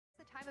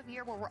of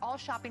year where we're all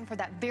shopping for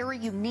that very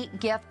unique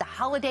gift. The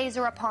holidays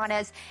are upon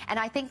us, and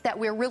I think that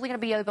we're really going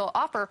to be able to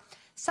offer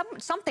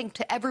something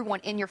to everyone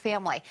in your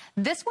family.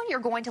 This one you're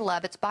going to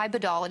love. It's by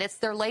Bedol, and it's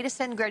their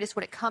latest and greatest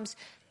when it comes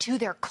to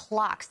their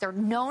clocks. They're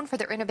known for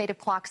their innovative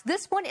clocks.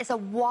 This one is a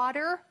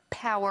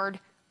water-powered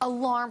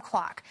alarm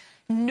clock.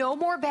 No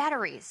more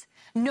batteries,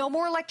 no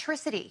more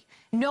electricity,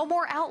 no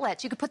more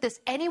outlets. You can put this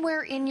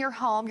anywhere in your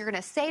home. You're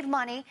going to save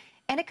money.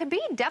 And it could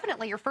be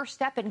definitely your first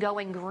step in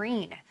going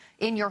green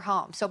in your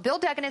home. So Bill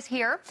Duggan is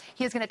here.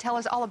 He is going to tell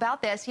us all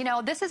about this. You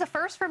know, this is a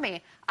first for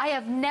me. I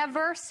have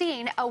never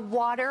seen a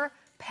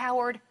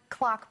water-powered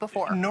clock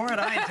before. Nor had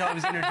I until I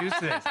was introduced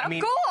to this. I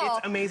mean, cool.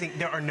 It's amazing.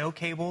 There are no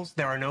cables,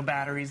 there are no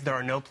batteries, there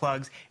are no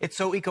plugs. It's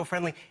so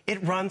eco-friendly.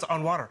 It runs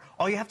on water.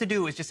 All you have to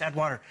do is just add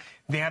water.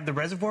 They have the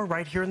reservoir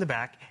right here in the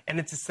back, and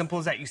it's as simple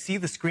as that. You see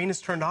the screen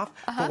is turned off,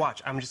 but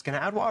watch. I'm just going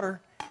to add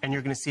water, and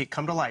you're going to see it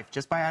come to life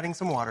just by adding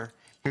some water.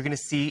 You're going to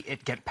see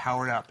it get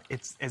powered up.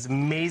 It's as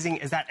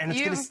amazing as that, and it's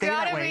going to stay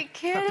that way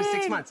for up to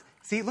 6 months.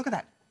 See, look at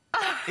that.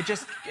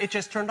 It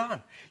just turned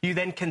on. You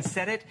then can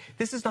set it.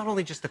 This is not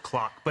only just a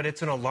clock, but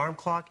it's an alarm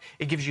clock.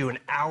 It gives you an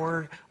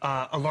hour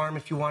alarm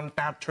if you want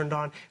that turned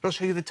on. It'll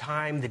show you the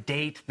time, the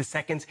date, the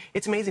seconds.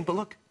 It's amazing. But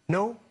look,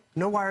 no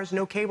wires,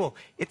 no cable.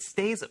 It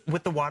stays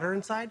with the water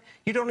inside.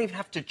 You don't even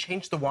have to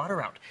change the water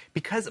out,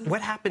 because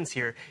what happens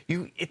here,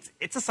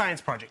 it's a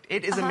science project.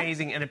 It is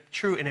amazing and a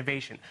true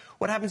innovation.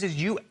 What happens is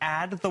you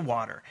add the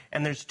water,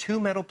 and there's 2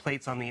 metal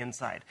plates on the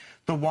inside.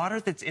 The water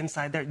that's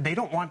inside there, they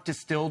don't want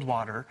distilled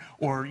water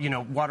or, you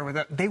know, water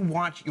without, they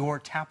want your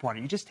tap water.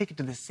 You just take it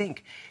to the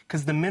sink,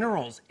 because the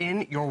minerals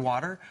in your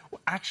water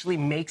actually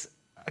makes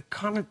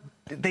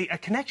a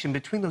connection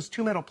between those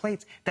 2 metal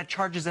plates that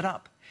charges it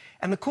up.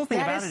 And the cool thing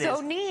about it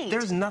is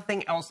there's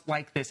nothing else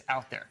like this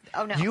out there.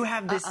 Oh, no. You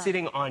have this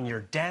sitting on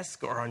your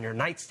desk or on your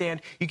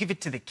nightstand. You give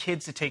it to the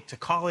kids to take to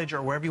college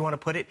or wherever you want to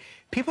put it.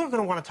 People are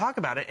going to want to talk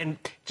about it and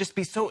just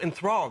be so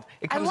enthralled.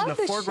 It comes in the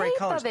 4 great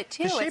colors. I love the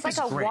shape of it, too. It's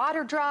like a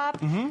water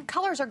drop.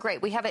 Colors are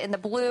great. We have it in the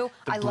blue.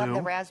 I love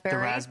the raspberry.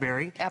 The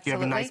raspberry. Absolutely. You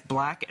have a nice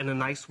black and a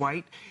nice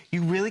white.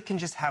 You really can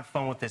just have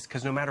fun with this,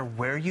 because no matter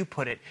where you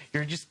put it,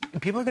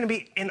 people are going to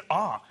be in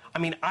awe. I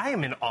mean, I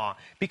am in awe,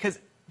 because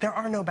there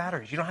are no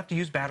batteries. You don't have to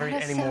use batteries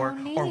anymore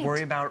or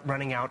worry about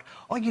running out.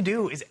 All you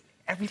do is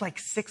every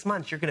 6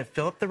 months, you're going to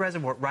fill up the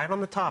reservoir right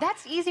on the top.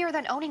 That's easier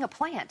than owning a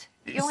plant.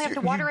 You only have to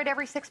water it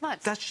every 6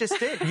 months. That's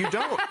just it. You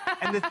don't.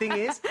 And the thing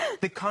is,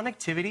 the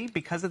connectivity,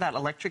 because of that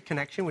electric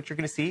connection, which you're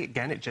going to see,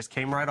 again, it just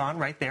came right on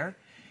right there.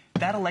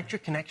 That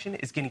electric connection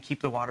is going to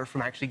keep the water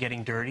from actually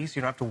getting dirty, so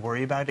you don't have to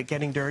worry about it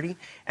getting dirty.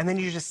 And then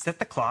you just set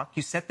the clock,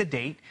 you set the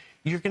date.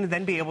 You're going to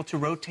then be able to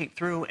rotate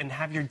through and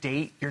have your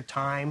date, your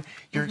time,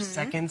 your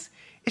seconds.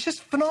 It's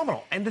just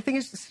phenomenal. And the thing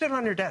is, sit it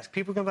on your desk.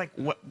 People are going to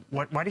be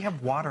like, why do you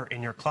have water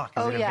in your clock?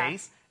 Is it a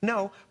vase?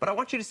 No, but I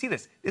want you to see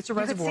this. It's a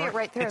reservoir. You can see it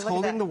right there. It's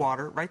holding the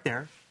water right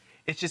there.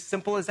 It's just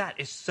simple as that.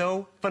 It's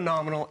so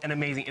phenomenal and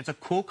amazing. It's a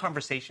cool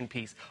conversation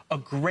piece, a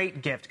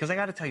great gift, because I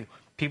got to tell you,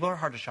 people are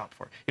hard to shop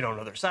for. You don't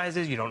know their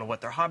sizes. You don't know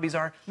what their hobbies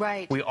are.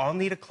 Right. We all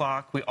need a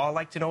clock. We all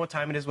like to know what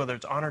time it is, whether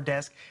it's on our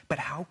desk. But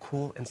how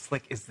cool and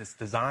slick is this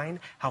design?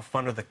 How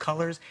fun are the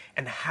colors?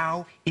 And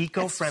how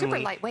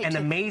eco-friendly and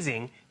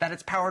amazing that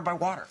it's powered by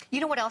water.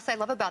 You know what else I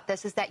love about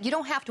this is that you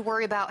don't have to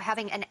worry about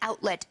having an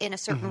outlet in a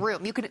certain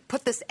room. You can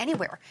put this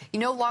anywhere. You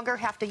no longer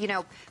have to, you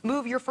know,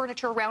 move your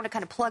furniture around to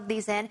kind of plug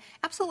these in.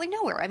 Absolutely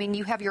nowhere. I mean,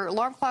 you have your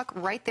alarm clock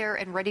right there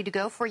and ready to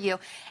go for you.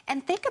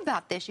 And think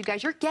about this, you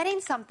guys. You're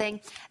getting something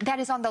that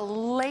is on the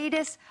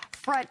latest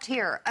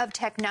frontier of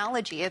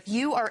technology. If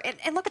you are,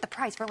 and look at the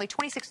price, for only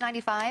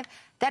 $26.95,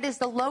 that is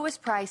the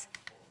lowest price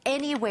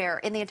anywhere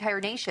in the entire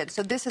nation.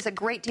 So this is a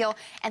great deal.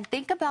 And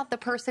think about the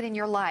person in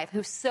your life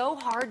who's so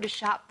hard to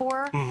shop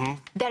for,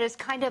 that is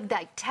kind of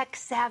that tech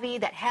savvy,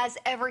 that has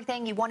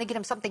everything. You want to get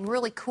them something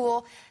really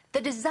cool.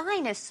 The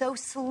design is so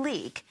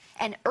sleek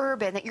and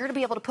urban that you're going to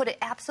be able to put it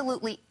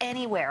absolutely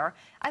anywhere.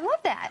 I love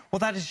that. Well,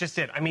 that is just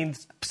it. I mean,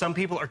 some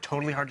people are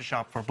totally hard to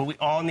shop for, but we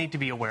all need to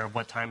be aware of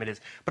what time it is.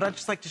 But I'd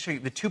just like to show you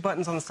the 2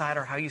 buttons on the side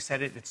are how you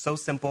set it. It's so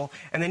simple.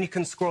 And then you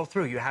can scroll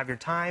through. You have your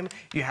time.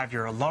 You have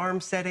your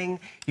alarm setting.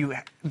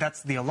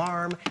 That's the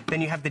alarm.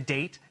 Then you have the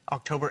date,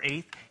 October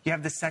 8th. You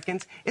have the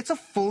seconds. It's a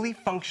fully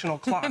functional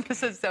clock.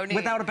 This is so neat.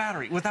 Without a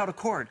battery, without a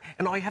cord.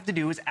 And all you have to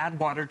do is add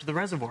water to the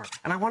reservoir.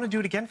 And I want to do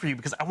it again for you,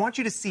 because I want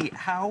you to see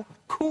how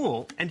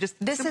cool and just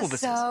simple this is.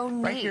 This is so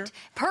neat. Right here.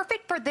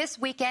 Perfect for this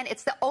weekend.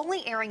 It's the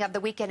only airing of the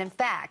weekend, in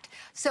fact.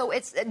 So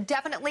it's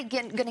definitely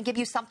going to give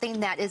you something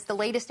that is the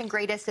latest and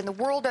greatest in the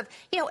world of,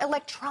 you know,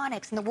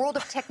 electronics, in the world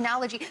of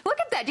technology. Look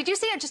at that. Did you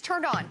see it just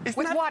turned on with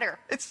water?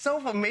 It's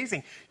so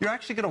amazing. You're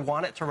actually going to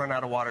want it to run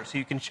out of water, so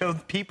you can show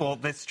people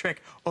this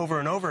trick over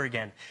and over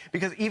again.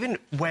 Because even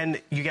when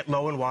you get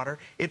low in water,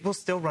 it will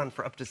still run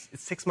for up to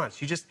 6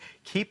 months. You just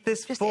keep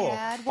this full.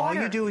 Add water.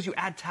 All you do is you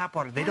add tap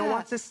water. They don't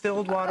want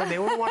distilled water. They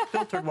don't want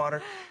filtered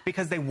water,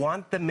 because they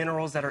want the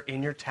minerals that are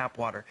in your tap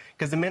water.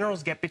 Because the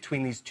minerals get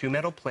between these 2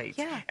 metal plates,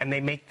 and they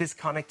make this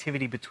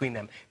connectivity between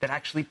them that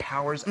actually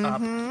powers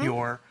up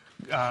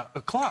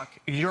clock,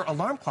 your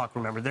alarm clock,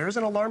 remember, there is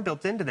an alarm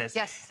built into this.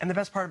 Yes. And the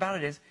best part about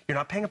it is you're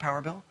not paying a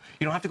power bill.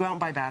 You don't have to go out and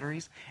buy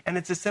batteries. And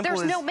it's as simple as...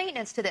 There's no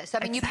maintenance to this. I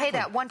mean, you pay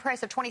that one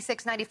price of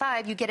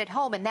 $26.95, you get it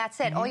home, and that's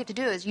it. All you have to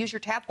do is use your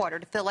tap water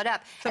to fill it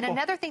up. Simple. And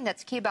another thing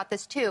that's key about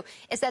this, too,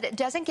 is that it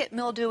doesn't get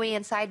mildewy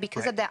inside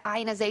because of the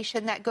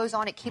ionization that goes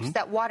on. It keeps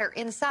that water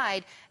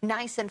inside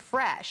nice and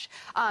fresh.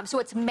 So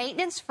it's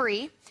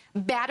maintenance-free,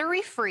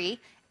 battery-free,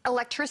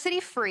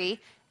 electricity-free,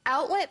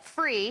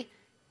 outlet-free,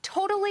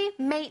 totally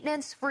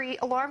maintenance-free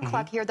alarm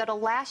clock here that'll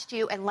last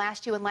you and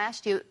last you and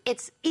last you.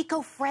 It's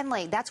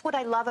eco-friendly. That's what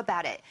I love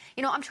about it.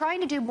 You know, I'm trying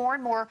to do more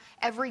and more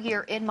every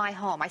year in my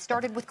home. I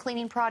started with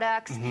cleaning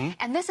products,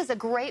 and this is a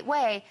great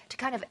way to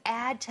kind of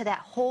add to that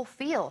whole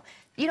feel.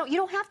 You know, you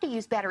don't have to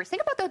use batteries.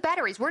 Think about those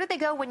batteries. Where do they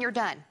go when you're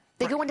done?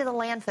 They go into the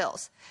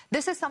landfills.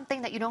 This is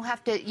something that you don't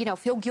have to, you know,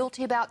 feel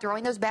guilty about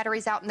throwing those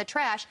batteries out in the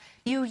trash.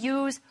 You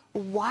use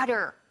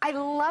water. I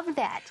love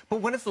that. But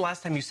when is the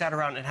last time you sat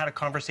around and had a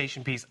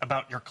conversation piece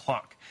about your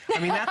clock? I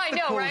mean, that's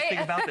the coolest thing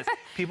about this.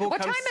 People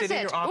come sit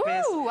in your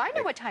office. Ooh, I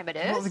know what time it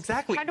is. Well,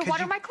 exactly. Time to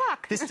water my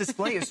clock. This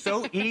display is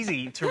so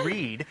easy to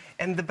read,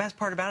 and the best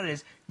part about it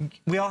is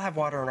we all have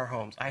water in our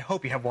homes. I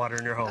hope you have water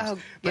in your homes. Oh,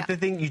 but the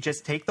thing, you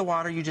just take the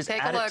water, you just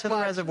add it to the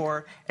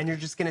reservoir, and you're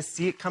just going to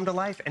see it come to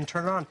life and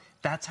turn it on.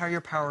 That's how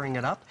you're powering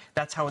it up.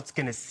 That's how it's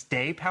going to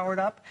stay powered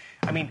up.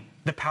 I mean,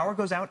 the power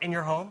goes out in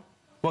your home.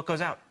 What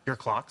goes out? Your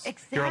clocks,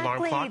 your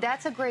alarm clock.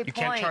 That's a great point. point.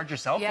 You can't charge your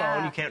cell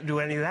phone. You can't do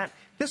any of that.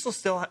 This will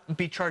still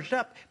be charged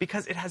up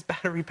because it has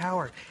battery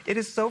power. It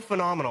is so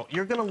phenomenal.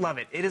 You're going to love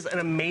it. It is an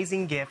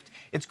amazing gift.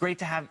 It's great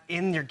to have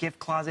in your gift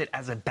closet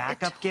as a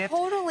backup gift. It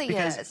totally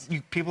because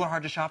people are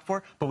hard to shop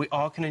for, but we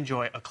all can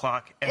enjoy a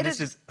clock, and this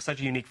is such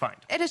a unique find.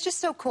 It is just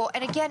so cool.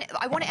 And again,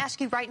 I want to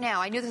ask you right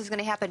now, I knew this was going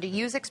to happen, to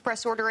use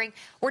express ordering.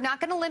 We're not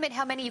going to limit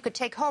how many you could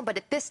take home, but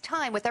at this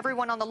time, with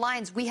everyone on the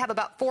lines, we have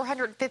about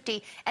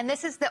 450, and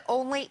this is the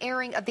only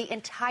airing of the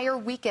entire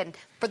weekend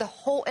for the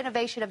whole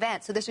innovation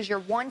event. So this is your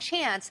one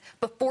chance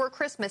before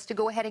Christmas to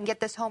go ahead and get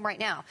this home right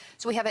now.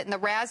 So we have it in the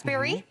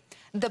raspberry,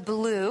 the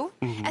blue,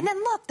 and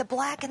then look, the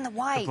black and the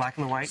white. The black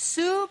and the white.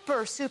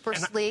 Super, super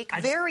sleek,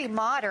 very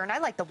modern. I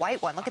like the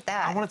white one. Look at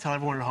that. I want to tell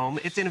everyone at home,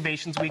 it's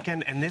Innovations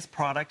Weekend, and this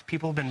product,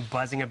 people have been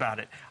buzzing about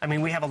it. I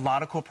mean, we have a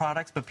lot of cool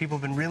products, but people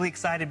have been really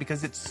excited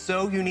because it's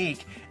so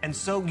unique and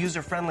so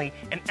user-friendly,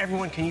 and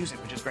everyone can use it,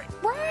 which is great.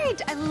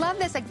 Right. I love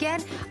this.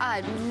 Again,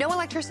 no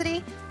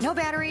electricity, no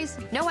batteries,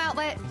 no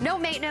outlet, no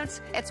maintenance.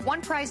 It's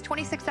one price,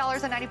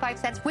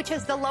 $26.95, which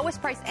is the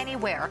lowest price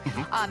anywhere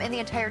in the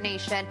entire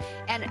nation,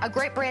 and a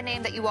great brand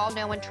name that you all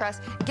know and trust.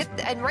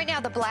 And right now,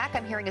 the black,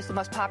 I'm hearing, is the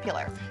most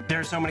popular. There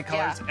are so many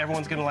colors.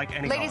 Everyone's going to like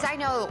any Ladies, color. I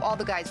know all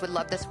the guys would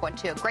love this one,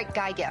 too. Great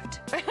guy gift.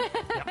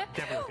 Yep,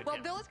 definitely. Well,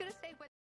 Bill is going to stay.